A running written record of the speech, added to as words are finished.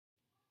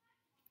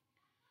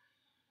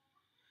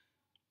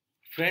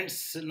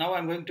Friends, now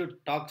I'm going to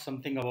talk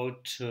something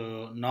about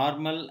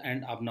normal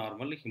and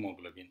abnormal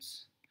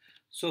hemoglobins.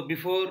 So,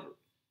 before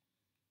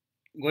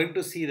going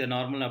to see the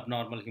normal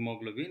abnormal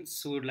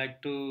hemoglobins, we would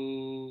like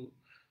to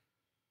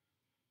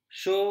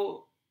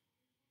show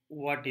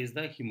what is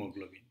the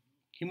hemoglobin.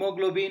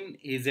 Hemoglobin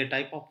is a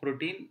type of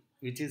protein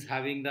which is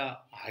having the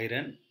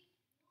iron.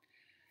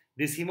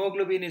 This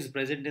hemoglobin is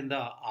present in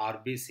the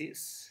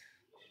RBCs.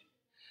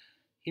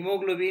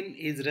 Hemoglobin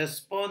is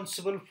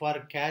responsible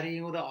for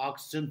carrying the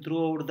oxygen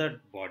throughout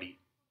the body.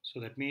 So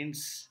that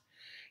means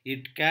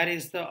it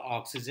carries the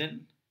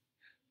oxygen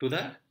to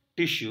the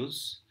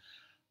tissues.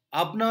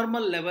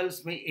 Abnormal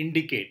levels may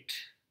indicate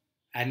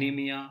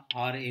anemia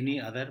or any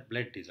other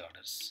blood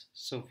disorders.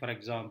 So, for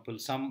example,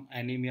 some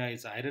anemia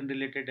is iron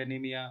related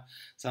anemia,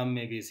 some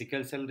may be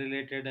sickle cell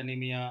related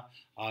anemia,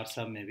 or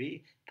some may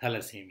be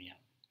thalassemia.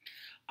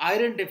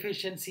 Iron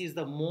deficiency is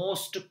the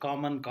most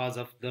common cause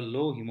of the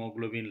low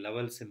hemoglobin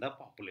levels in the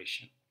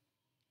population.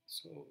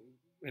 So,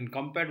 when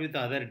compared with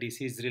other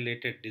disease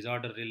related,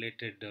 disorder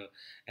related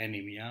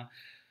anemia,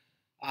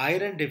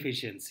 iron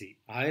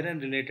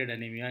related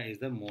anemia is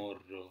the more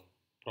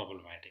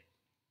problematic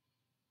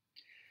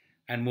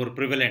and more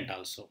prevalent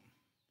also.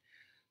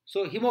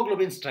 So,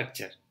 hemoglobin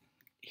structure.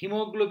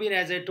 Hemoglobin,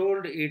 as I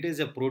told, it is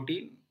a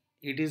protein.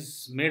 It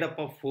is made up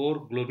of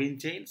four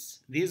globin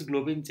chains. These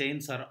globin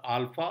chains are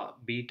alpha,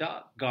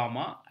 beta,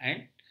 gamma,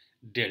 and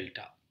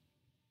delta.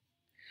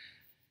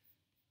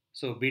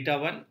 So, beta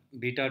 1,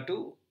 beta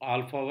 2,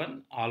 alpha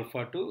 1,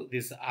 alpha 2.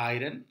 This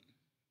iron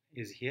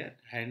is here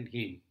and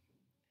heme.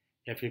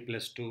 Fe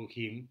plus 2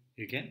 heme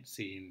you can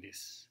see in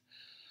this.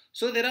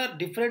 So there are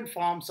different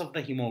forms of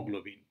the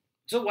hemoglobin.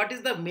 So what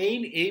is the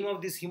main aim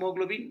of this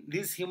hemoglobin?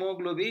 This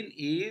hemoglobin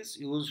is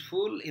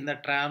useful in the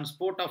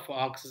transport of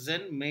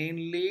oxygen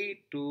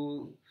mainly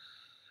to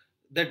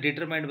the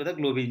determined by the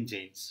globin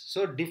chains.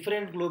 So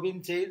different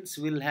globin chains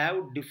will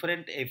have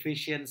different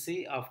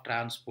efficiency of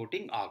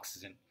transporting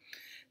oxygen.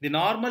 The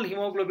normal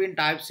hemoglobin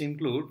types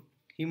include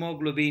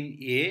hemoglobin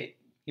A,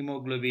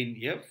 hemoglobin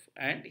F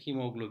and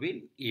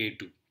hemoglobin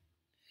A2.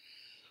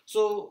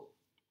 So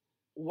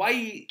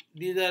why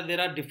there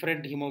are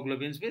different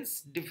hemoglobins means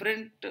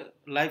different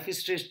life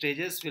history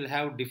stages will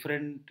have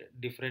different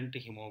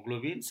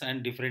hemoglobins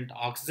and different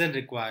oxygen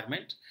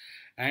requirement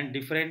and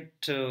different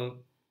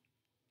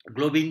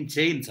globin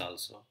chains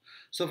also.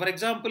 So for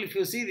example, if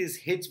you see this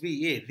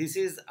HbA, this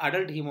is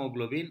adult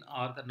hemoglobin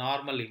or the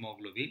normal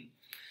hemoglobin.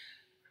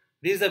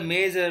 This is a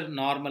major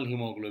normal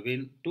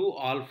hemoglobin. Two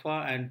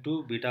alpha and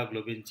two beta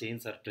globin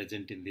chains are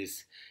present in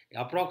this.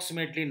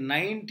 Approximately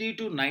 90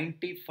 to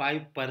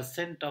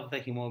 95% of the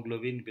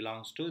hemoglobin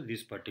belongs to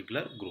this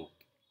particular group.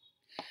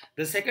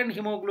 The second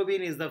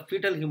hemoglobin is the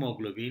fetal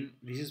hemoglobin.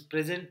 This is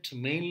present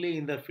mainly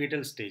in the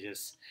fetal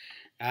stages.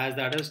 As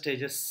the adult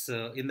stages,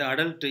 in the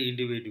adult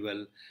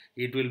individual,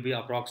 it will be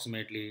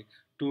approximately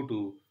 2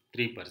 to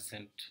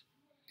 3%.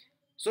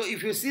 So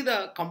if you see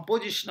the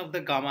composition of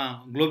the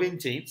gamma globin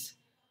chains,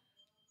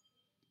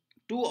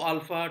 two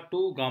alpha,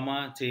 two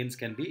gamma chains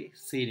can be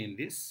seen in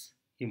this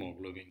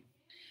hemoglobin.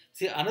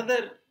 See,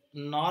 another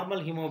normal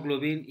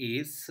hemoglobin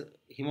is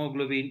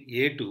hemoglobin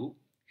A2.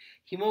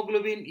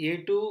 Hemoglobin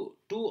A2,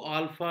 two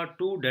alpha,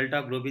 two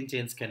delta globin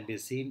chains can be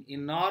seen.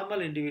 In normal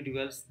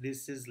individuals,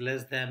 this is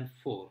less than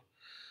 4.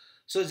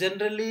 So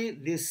generally,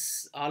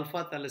 this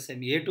alpha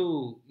thalassemia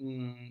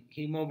A2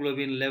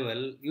 hemoglobin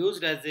level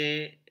used as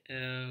a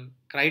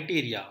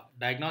criteria,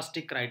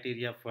 diagnostic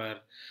criteria for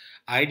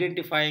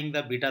identifying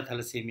the beta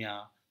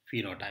thalassemia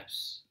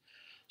phenotypes.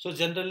 So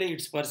generally,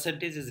 its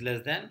percentage is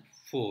less than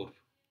 4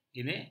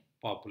 in a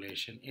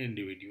population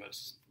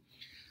individuals.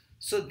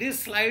 So this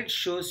slide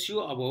shows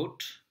you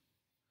about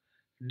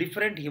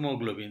different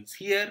hemoglobins.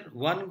 Here,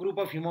 one group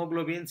of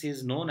hemoglobins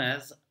is known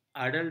as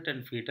adult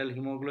and fetal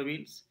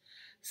hemoglobins.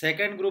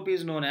 Second group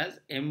is known as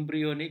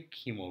embryonic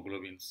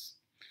hemoglobins.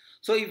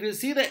 So if you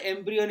see the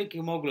embryonic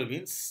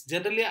hemoglobins,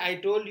 generally I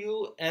told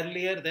you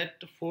earlier that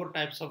four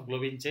types of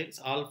globin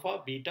chains, alpha,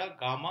 beta,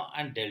 gamma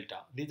and delta.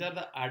 These are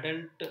the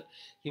adult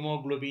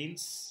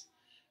hemoglobins,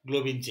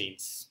 globin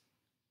chains.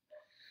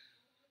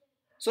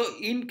 So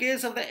in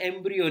case of the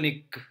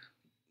embryonic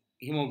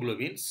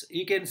hemoglobins,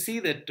 you can see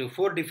that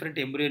four different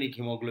embryonic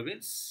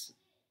hemoglobins,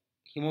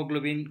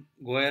 hemoglobin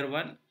Goer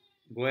 1,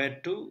 Goer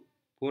 2,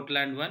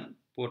 Portland 1,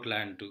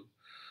 Portland 2.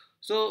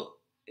 So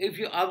if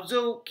you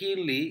observe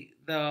keenly,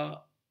 the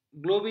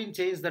globin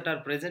chains that are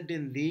present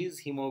in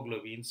these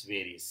hemoglobins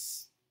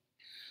varies.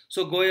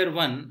 So Goer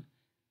 1,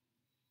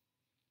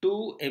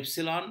 2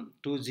 epsilon,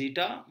 2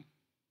 zeta,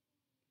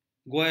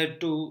 Goer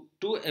 2,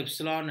 2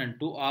 epsilon and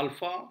 2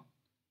 alpha,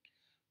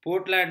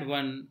 Portland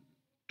 1,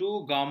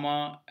 2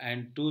 gamma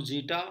and 2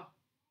 zeta,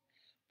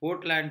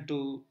 Portland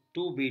 2,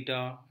 2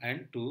 beta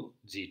and 2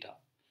 zeta.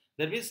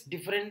 That means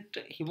different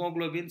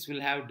hemoglobins will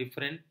have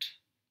different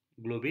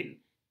globin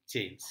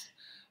chains.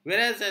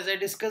 Whereas as I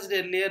discussed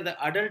earlier,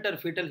 the adult or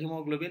fetal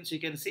hemoglobins, you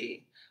can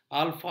see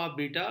alpha,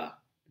 beta,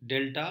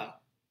 delta,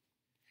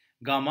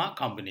 gamma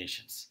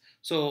combinations.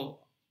 So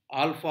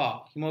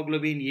alpha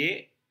hemoglobin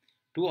A,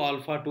 2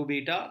 alpha, 2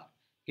 beta,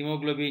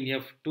 hemoglobin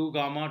F 2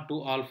 gamma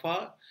 2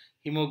 alpha,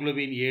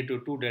 hemoglobin A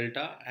to 2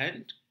 delta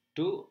and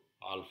 2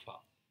 alpha.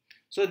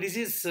 So this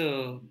is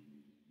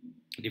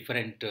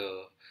different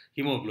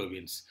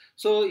hemoglobins.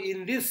 So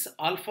in this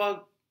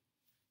alpha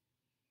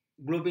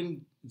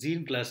globin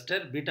gene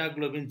cluster, beta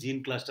globin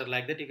gene cluster,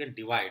 like that you can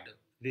divide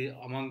the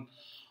among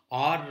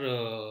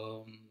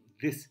or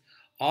this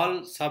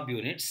all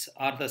subunits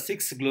or the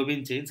six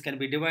globin chains can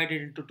be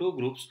divided into two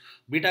groups: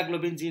 beta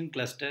globin gene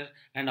cluster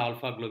and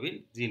alpha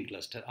globin gene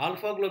cluster.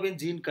 Alpha globin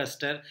gene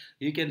cluster,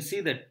 you can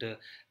see that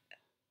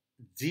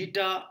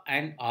zeta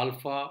and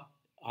alpha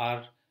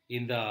are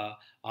in the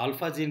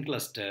alpha gene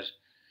cluster,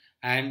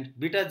 and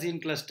beta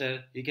gene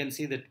cluster you can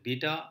see that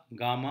beta,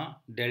 gamma,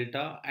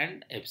 delta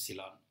and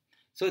epsilon.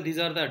 So these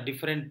are the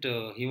different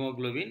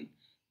hemoglobin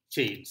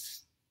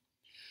chains.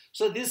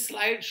 So this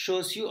slide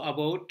shows you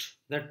about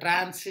the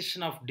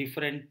transition of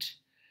different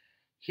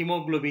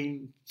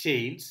hemoglobin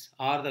chains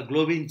or the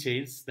globin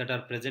chains that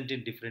are present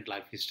in different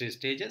life history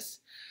stages.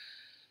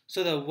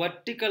 So the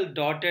vertical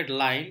dotted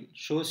line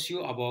shows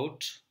you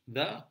about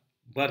the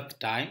birth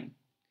time.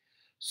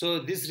 So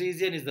this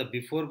region is the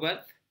before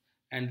birth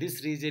and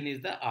this region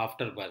is the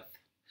after birth.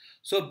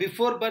 So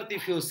before birth,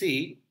 if you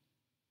see,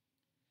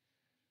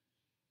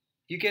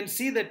 you can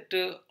see that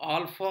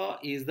alpha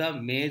is the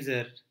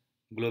major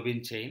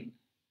globin chain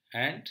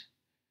and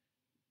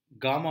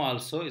gamma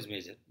also is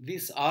major.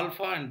 This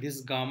alpha and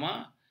this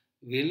gamma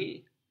will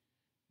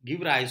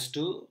give rise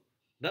to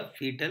the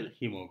fetal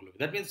hemoglobin.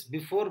 That means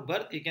before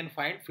birth you can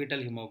find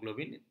fetal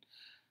hemoglobin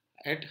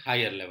at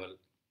higher level.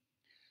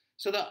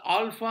 So the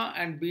alpha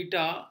and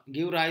beta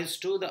give rise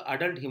to the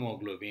adult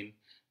hemoglobin.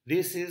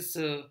 This is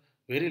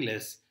very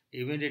less.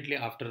 Immediately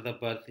after the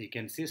birth, you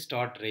can see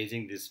start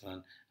raising this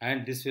one,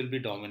 and this will be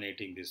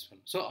dominating this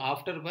one. So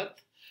after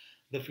birth,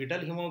 the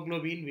fetal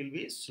hemoglobin will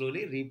be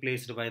slowly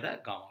replaced by the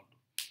gamma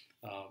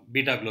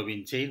beta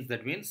globin chains.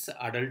 That means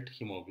adult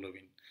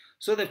hemoglobin.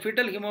 So the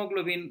fetal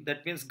hemoglobin,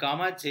 that means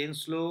gamma chain,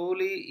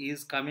 slowly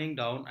is coming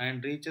down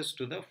and reaches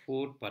to the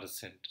 4%.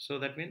 So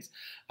that means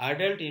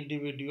adult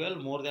individual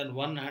more than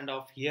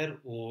 1.5 year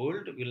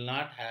old will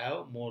not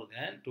have more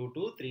than 2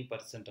 to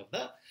 3% of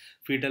the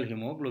fetal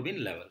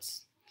hemoglobin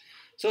levels.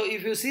 So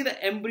if you see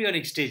the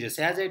embryonic stages,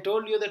 as I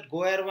told you that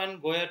Goer 1,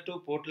 Goer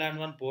 2, Portland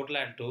 1,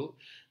 Portland 2,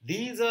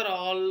 these are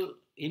all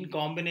in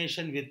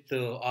combination with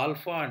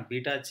alpha and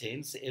beta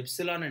chains,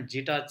 epsilon and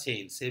zeta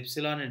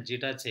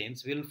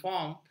chains will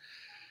form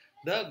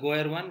the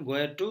Goer 1,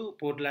 Goer 2,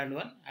 Portland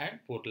 1 and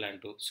Portland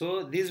 2.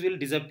 So these will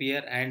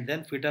disappear and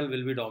then fetal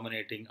will be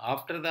dominating.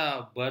 After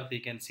the birth,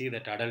 you can see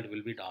that adult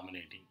will be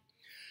dominating.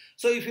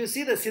 So if you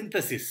see the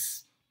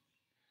synthesis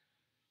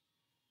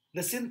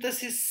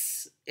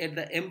at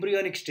the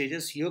embryonic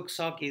stages, yolk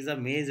sac is a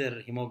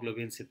major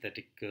hemoglobin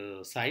synthetic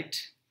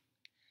site,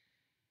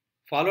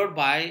 followed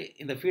by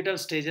in the fetal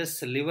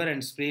stages, liver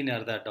and spleen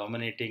are the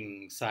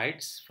dominating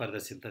sites for the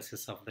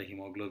synthesis of the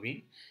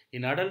hemoglobin.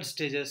 In adult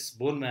stages,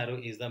 bone marrow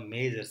is the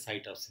major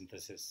site of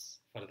synthesis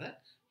for the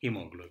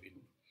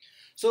hemoglobin.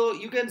 So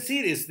you can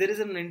see this. There is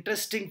an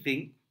interesting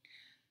thing.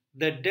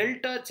 The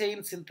delta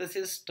chain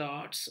synthesis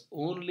starts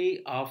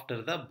only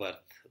after the birth.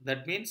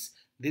 That means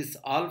this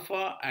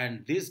alpha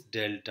and this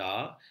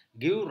delta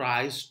give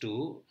rise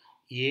to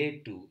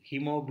A2,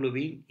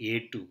 hemoglobin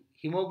A2.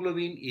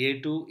 Hemoglobin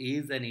A2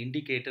 is an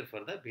indicator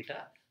for the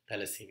beta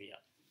thalassemia.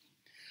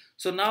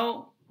 So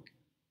now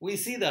we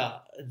see the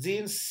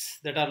genes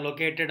that are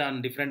located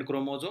on different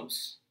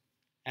chromosomes,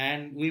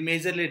 and we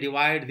majorly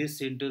divide this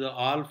into the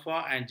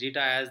alpha and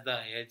zeta as the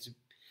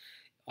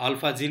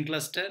alpha gene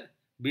cluster,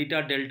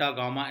 beta, delta,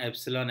 gamma,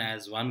 epsilon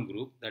as one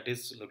group that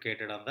is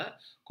located on the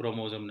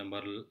chromosome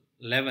number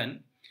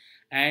 11,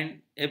 and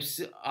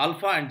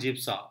alpha and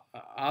gypsa,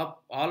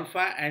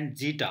 alpha and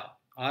zeta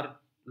are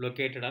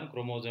located on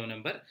chromosome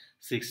number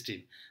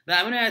 16. The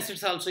amino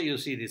acids also you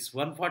see this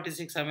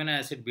 146 amino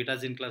acid beta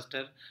gene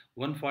cluster,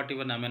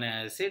 141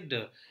 amino acid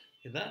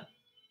the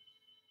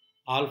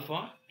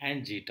alpha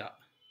and zeta.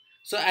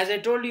 So as I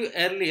told you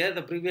earlier,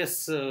 the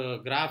previous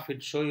graph,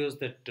 it shows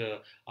that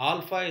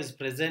alpha is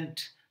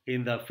present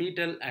in the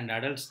fetal and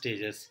adult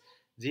stages.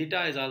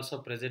 Zeta is also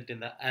present in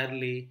the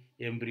early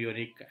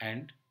embryonic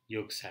and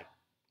yolk sac.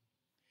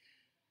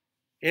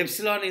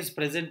 Epsilon is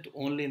present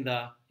only in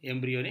the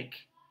embryonic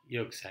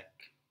yolk sac.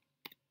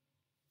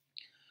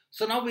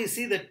 So now we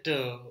see that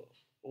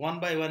one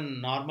by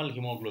one normal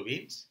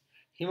hemoglobins.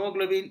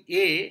 Hemoglobin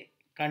A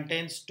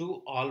contains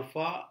 2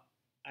 alpha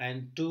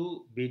and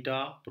 2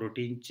 beta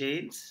protein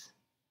chains.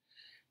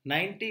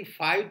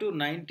 95 to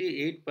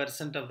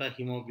 98% of the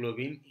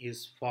hemoglobin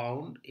is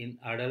found in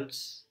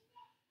adults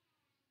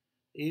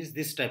is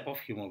this type of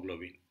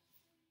hemoglobin.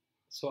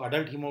 So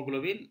adult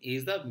hemoglobin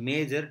is the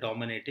major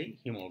dominating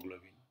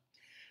hemoglobin.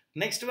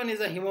 Next one is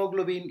the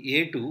hemoglobin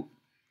A2.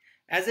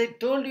 As I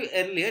told you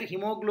earlier,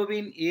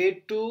 hemoglobin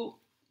A2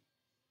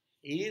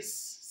 is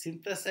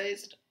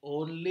synthesized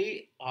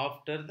only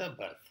after the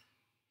birth.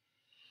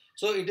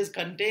 So it is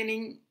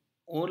containing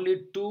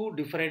only two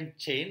different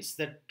chains,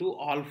 that 2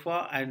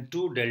 alpha and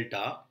 2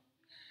 delta,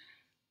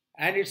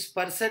 and its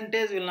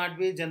percentage will not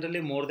be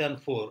generally more than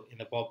 4 in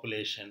the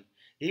population.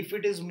 If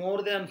it is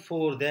more than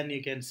 4, then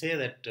you can say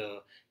that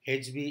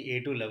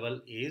HbA2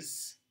 level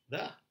is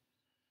the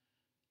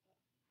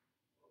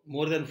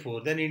more than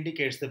 4, then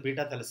indicates the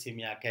beta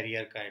thalassemia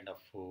carrier kind of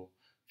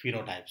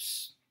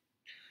phenotypes.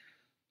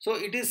 So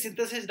it is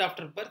synthesized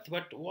after birth,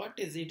 but what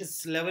is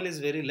its level is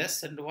very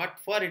less, and what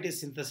for it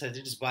is synthesized,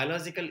 its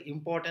biological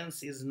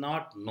importance is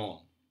not known.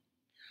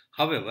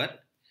 However,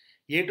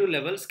 A2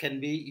 levels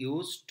can be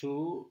used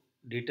to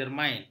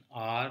determine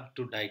or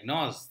to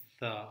diagnose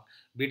the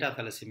beta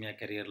thalassemia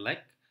carrier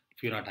like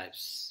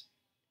phenotypes.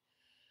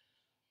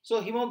 So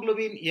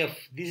hemoglobin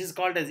F, this is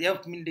called as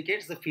F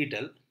indicates the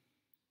fetal.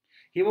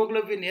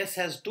 Hemoglobin S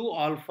has two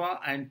alpha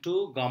and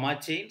two gamma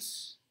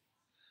chains.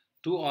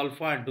 Two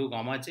alpha and two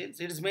gamma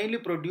chains. It is mainly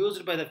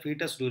produced by the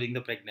fetus during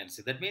the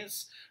pregnancy. That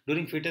means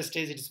during fetus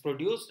stage it is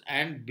produced,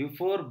 and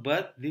before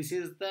birth this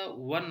is the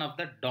one of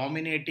the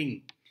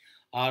dominating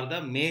or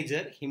the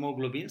major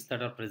hemoglobins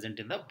that are present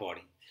in the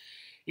body.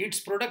 Its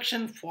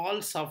production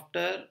falls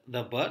after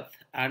the birth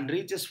and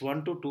reaches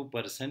 1 to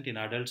 2% in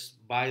adults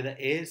by the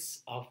age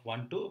of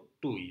 1 to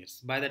 2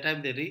 years. By the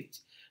time they reach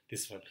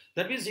this one.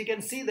 That means you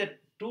can see that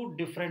two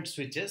different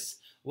switches.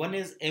 One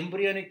is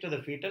embryonic to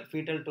the fetal,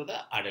 fetal to the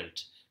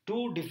adult.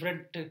 Two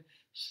different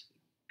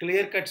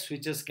clear-cut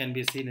switches can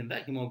be seen in the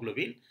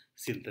hemoglobin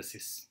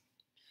synthesis.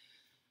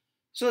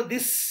 So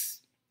this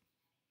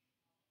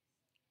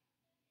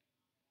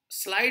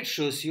slide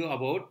shows you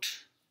about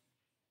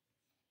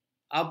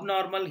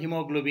abnormal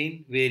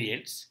hemoglobin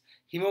variants: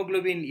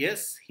 hemoglobin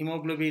S,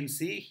 hemoglobin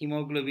C,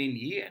 hemoglobin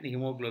E, and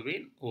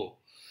hemoglobin O.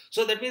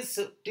 So that means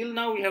till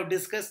now we have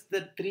discussed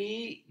the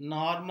three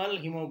normal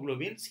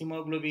hemoglobins: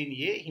 hemoglobin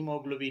A,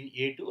 hemoglobin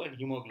A2, and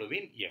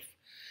hemoglobin F.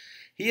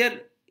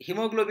 Here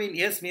hemoglobin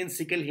S means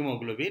sickle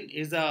hemoglobin,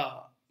 is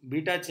a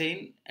beta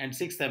chain and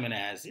 6th amino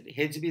acid.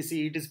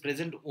 HBC, it is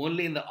present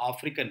only in the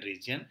African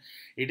region.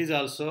 It is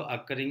also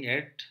occurring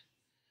at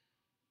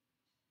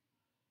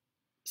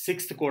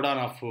 6th codon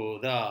of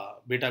the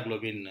beta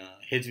globin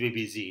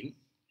HBB gene.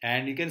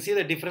 And you can see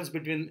the difference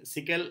between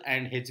sickle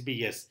and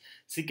HBS.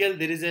 Sickle,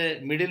 there is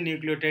a middle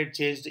nucleotide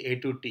changed A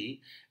to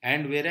T,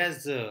 and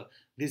whereas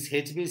this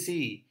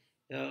HBC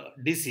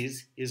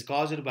disease is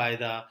caused by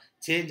the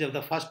change of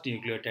the first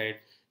nucleotide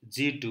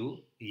G to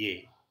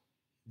A.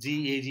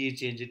 GAG is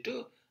changed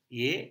to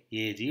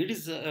AAG. It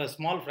is a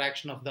small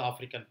fraction of the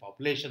African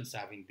populations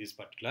having this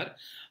particular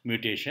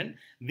mutation.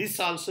 This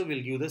also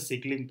will give the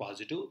sickling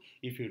positive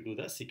if you do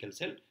the sickle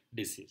cell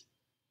disease.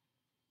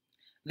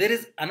 There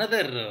is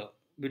another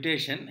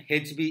mutation,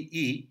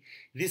 HBE.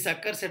 This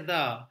occurs at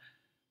the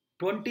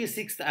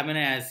 26th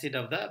amino acid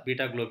of the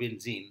beta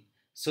globin gene.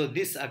 So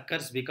this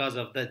occurs because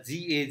of the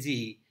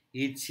GAG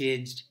is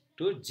changed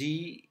to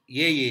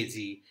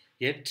GAAG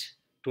at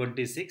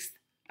 26th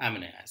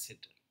amino acid.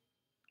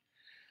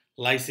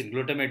 Lysine,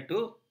 glutamate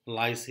to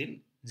lysine,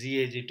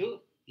 GAG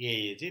to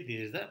AAG,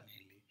 this is the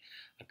mainly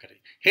occurring.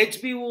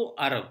 HBO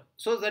Arab.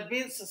 So that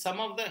means some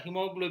of the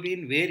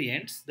hemoglobin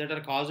variants that are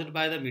caused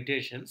by the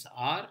mutations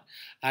are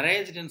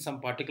arranged in some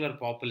particular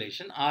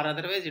population, or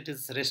otherwise it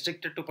is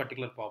restricted to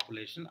particular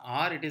population,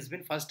 or it has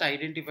been first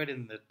identified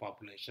in that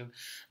population.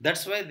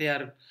 That's why they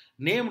are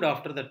named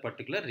after that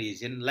particular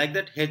region. Like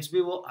that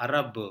HBO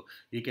Arab,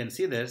 you can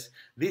see this.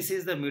 This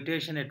is the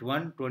mutation at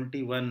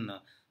 121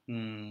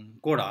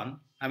 codon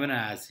amino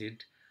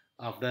acid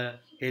of the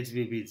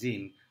HBB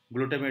gene,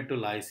 glutamate to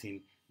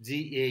lysine,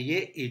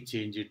 GAA is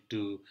changed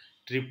to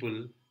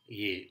triple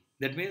A.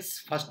 That means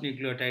first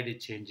nucleotide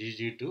is changed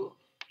G to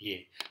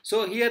A.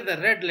 So here the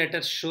red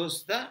letter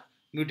shows the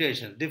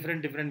mutations,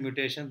 different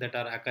mutations that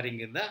are occurring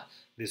in the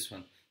this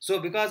one. So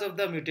because of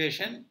the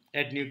mutation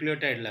at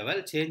nucleotide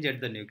level, change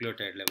at the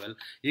nucleotide level,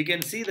 you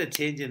can see the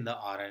change in the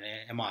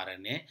RNA,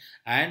 mRNA,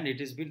 and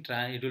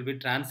it will be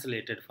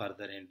translated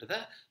further into the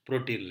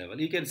protein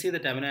level. You can see the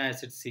amino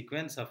acid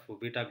sequence of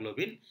beta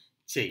globin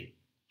chain.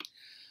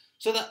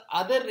 So the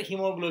other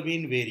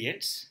hemoglobin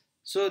variants,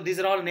 so these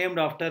are all named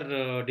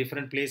after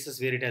different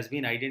places where it has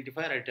been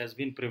identified, it has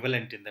been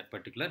prevalent in that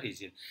particular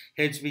region.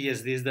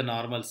 HBS, this is the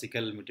normal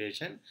sickle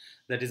mutation,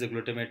 that is a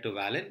glutamate to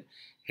valine.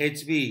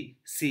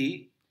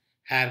 HBC,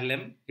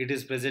 Harlem, it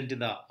is present in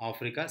the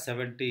Africa,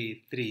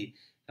 73.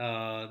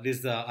 This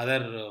is the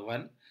other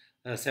one,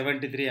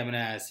 73 amino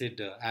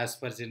acid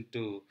aspergine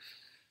into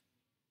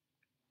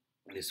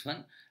this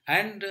one,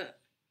 and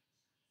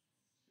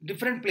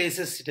different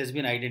places it has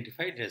been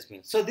identified. It has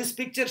been. So this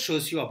picture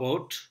shows you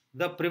about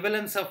the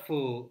prevalence of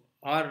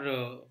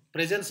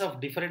presence of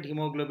different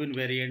hemoglobin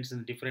variants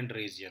in different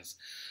regions.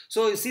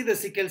 So you see the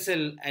sickle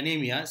cell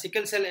anemia.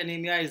 Sickle cell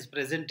anemia is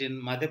present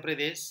in Madhya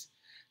Pradesh,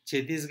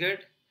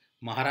 Chhattisgarh,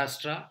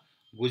 Maharashtra,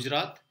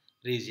 Gujarat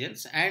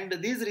regions, and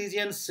these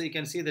regions you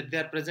can see that they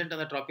are present on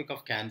the Tropic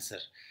of Cancer.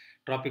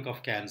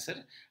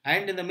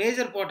 And in the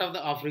major part of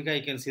the Africa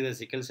you can see the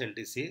sickle cell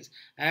disease,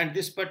 and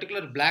this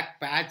particular black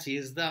patch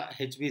is the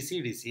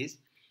HBC disease,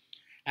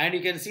 And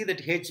you can see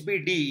that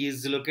HBD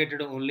is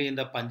located only in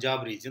the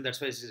Punjab region. That's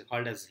why it is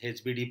called as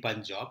HBD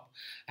Punjab.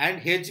 And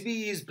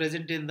HB is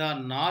present in the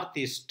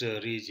Northeast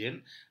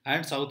region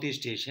and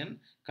Southeast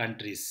Asian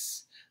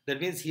countries. That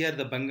means here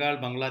the Bengal,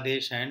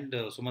 Bangladesh and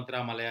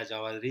Sumatra, Malaya,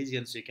 Java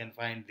regions you can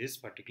find this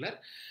particular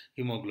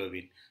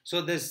hemoglobin.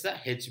 So this is the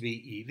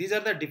HBE. These are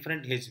the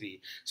different HBE.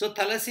 So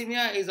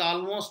thalassemia is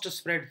almost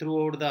spread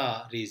throughout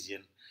the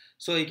region.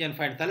 So you can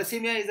find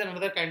thalassemia is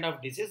another kind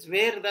of disease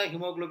where the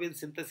hemoglobin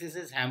synthesis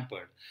is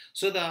hampered.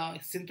 So the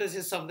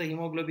synthesis of the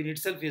hemoglobin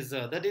itself is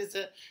that is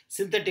a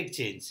synthetic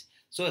change.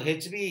 So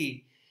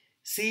HbC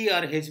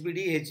or HbD,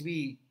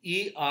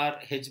 HbE or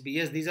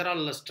HbS, these are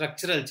all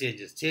structural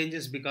changes,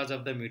 changes because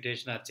of the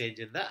mutation or change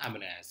in the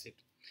amino acid.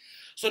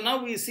 So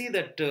now we see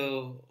that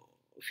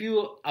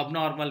few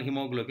abnormal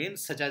hemoglobins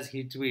such as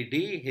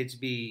HbD,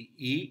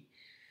 HbE,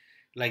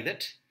 like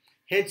that.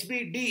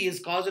 HbD is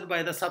caused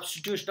by the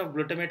substitution of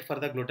glutamate for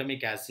the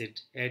glutamic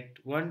acid at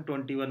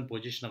 121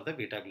 position of the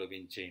beta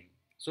globin chain.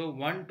 So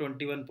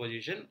 121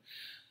 position,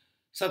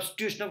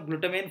 substitution of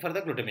glutamine for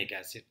the glutamic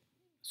acid.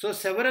 So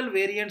several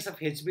variants of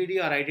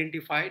HbD are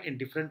identified in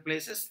different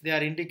places. They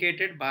are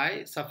indicated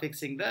by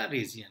suffixing the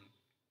region.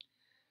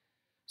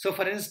 So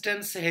for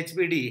instance,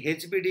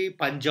 HbD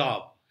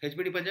Punjab.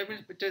 HbD Punjab,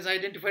 it is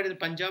identified in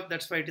Punjab,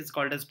 that's why it is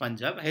called as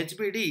Punjab.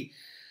 HbD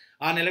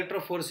on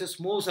electrophoresis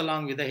moves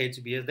along with the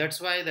HbS. That's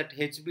why that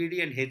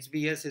HbD and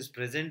HbS is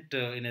present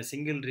in a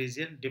single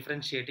region.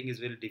 Differentiating is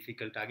very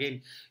difficult.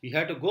 Again, you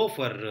have to go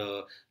for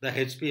the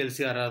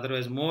HPLC or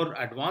otherwise more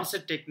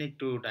advanced technique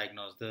to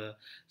diagnose the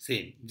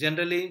same.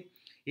 Generally,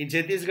 in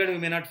Chhattisgarh, we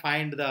may not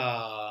find the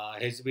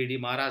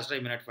HbD. Maharashtra,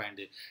 you may not find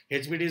it.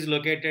 HbD is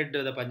located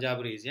in the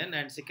Punjab region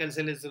and sickle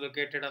cell is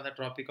located on the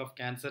Tropic of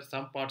Cancer.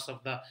 Some parts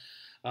of the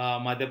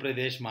Madhya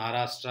Pradesh,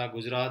 Maharashtra,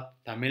 Gujarat,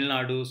 Tamil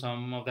Nadu,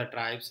 some of the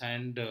tribes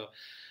and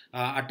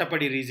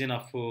Attapadi region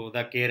of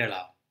the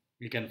Kerala.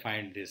 You can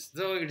find this.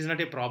 So it is not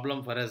a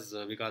problem for us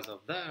because of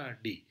the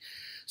D.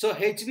 So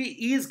HB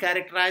is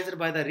characterized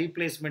by the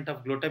replacement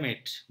of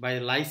glutamate by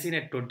lysine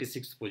at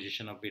 26th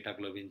position of beta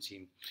globin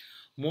chain.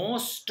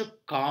 Most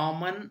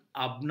common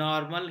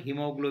abnormal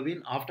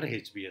hemoglobin after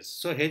HbS.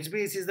 So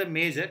HbS is the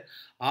major.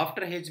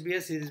 After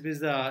HbS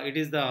it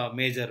is the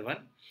major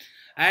one.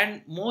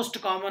 And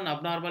most common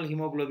abnormal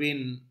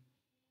hemoglobin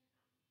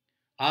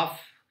of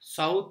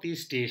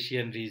Southeast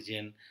Asian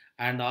region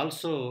and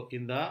also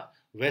in the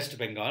West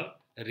Bengal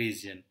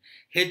region.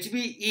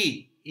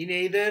 HbE in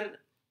either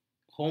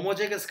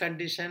homozygous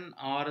condition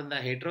or in the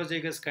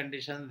heterozygous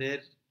condition, there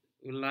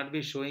will not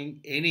be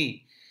showing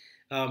any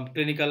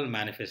clinical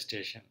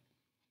manifestation.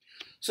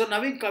 So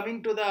now in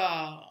coming to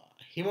the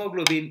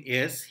hemoglobin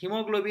S,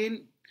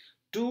 hemoglobin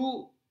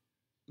 2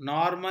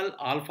 normal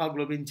alpha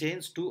globin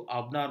chains, 2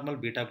 abnormal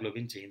beta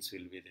globin chains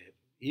will be there.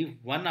 If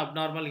one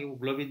abnormal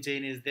globin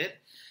chain is there,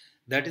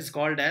 that is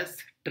called as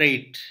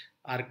trait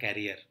or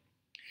carrier.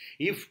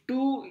 If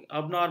 2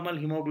 abnormal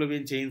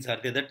hemoglobin chains are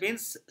there, that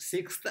means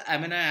 6th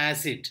amino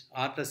acid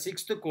or the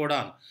 6th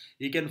codon,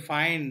 you can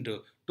find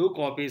 2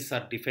 copies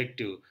are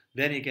defective,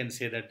 then you can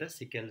say that the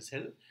sickle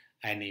cell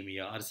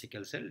anemia or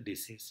sickle cell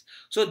disease.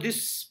 So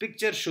this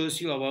picture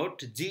shows you about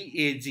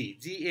GAG.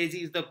 GAG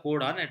is the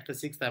codon at the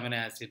 6th amino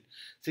acid,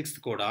 6th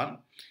codon.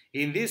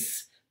 In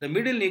this, the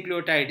middle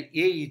nucleotide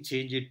A is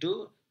changed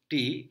to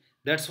T.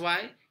 That's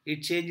why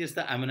it changes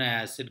the amino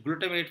acid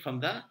glutamate from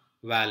the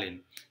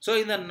valine. So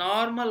in the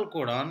normal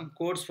codon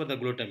codes for the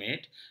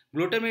glutamate,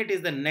 glutamate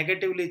is the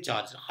negatively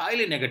charged,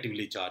 highly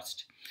negatively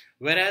charged.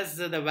 Whereas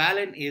the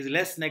valine is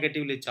less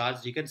negatively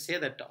charged, you can say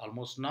that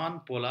almost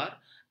non-polar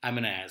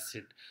amino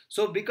acid.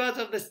 So because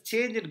of this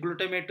change in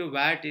glutamate to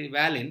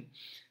valine,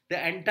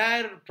 the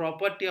entire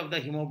property of the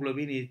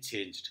hemoglobin is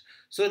changed.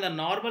 So the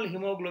normal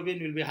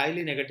hemoglobin will be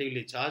highly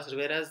negatively charged,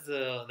 whereas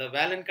the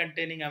valine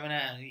containing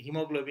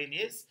hemoglobin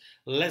is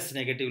less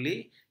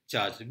negatively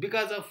charged.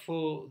 Because of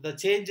the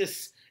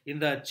changes in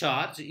the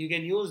charge, you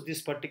can use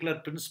this particular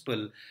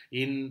principle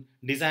in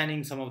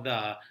designing some of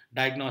the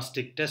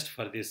diagnostic tests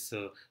for this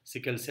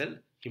sickle cell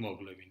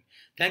hemoglobin.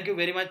 Thank you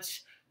very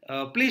much.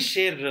 Please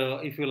share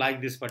if you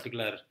like this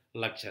particular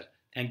lecture.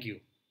 Thank you.